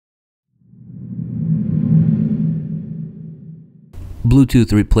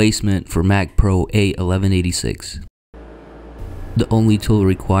Bluetooth replacement for Mac Pro A1186. The only tool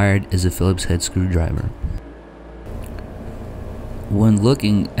required is a Phillips head screwdriver. When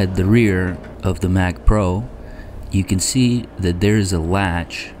looking at the rear of the Mac Pro, you can see that there is a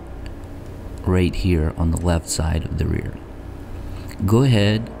latch right here on the left side of the rear. Go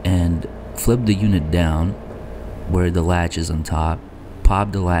ahead and flip the unit down where the latch is on top.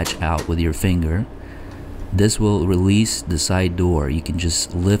 Pop the latch out with your finger. This will release the side door. You can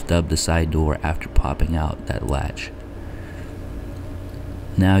just lift up the side door after popping out that latch.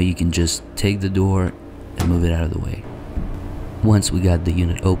 Now you can just take the door and move it out of the way. Once we got the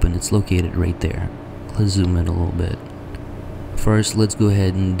unit open, it's located right there. Let's zoom in a little bit. First, let's go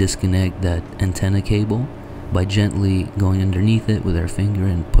ahead and disconnect that antenna cable by gently going underneath it with our finger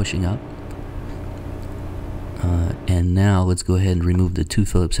and pushing up. And now let's go ahead and remove the two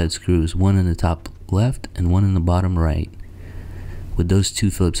Phillips head screws, one in the top left and one in the bottom right. With those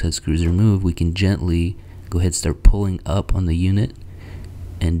two Phillips head screws removed, we can gently go ahead and start pulling up on the unit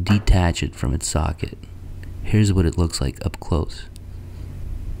and detach it from its socket. Here's what it looks like up close.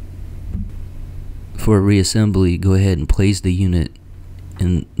 For reassembly, go ahead and place the unit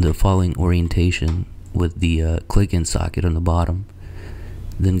in the following orientation with the click-in socket on the bottom.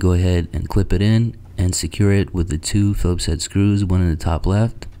 Then go ahead and clip it in and secure it with the two Phillips head screws, one in the top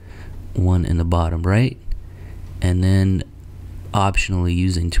left, one in the bottom right. And then optionally,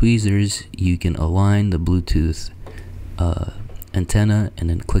 using tweezers, you can align the Bluetooth antenna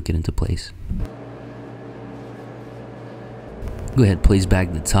and then click it into place. Go ahead, place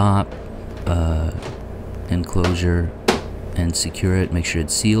back the top enclosure and secure it. Make sure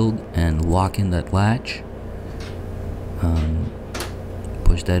it's sealed and lock in that latch.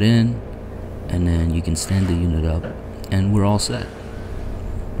 Push that in, and then you can stand the unit up and we're all set.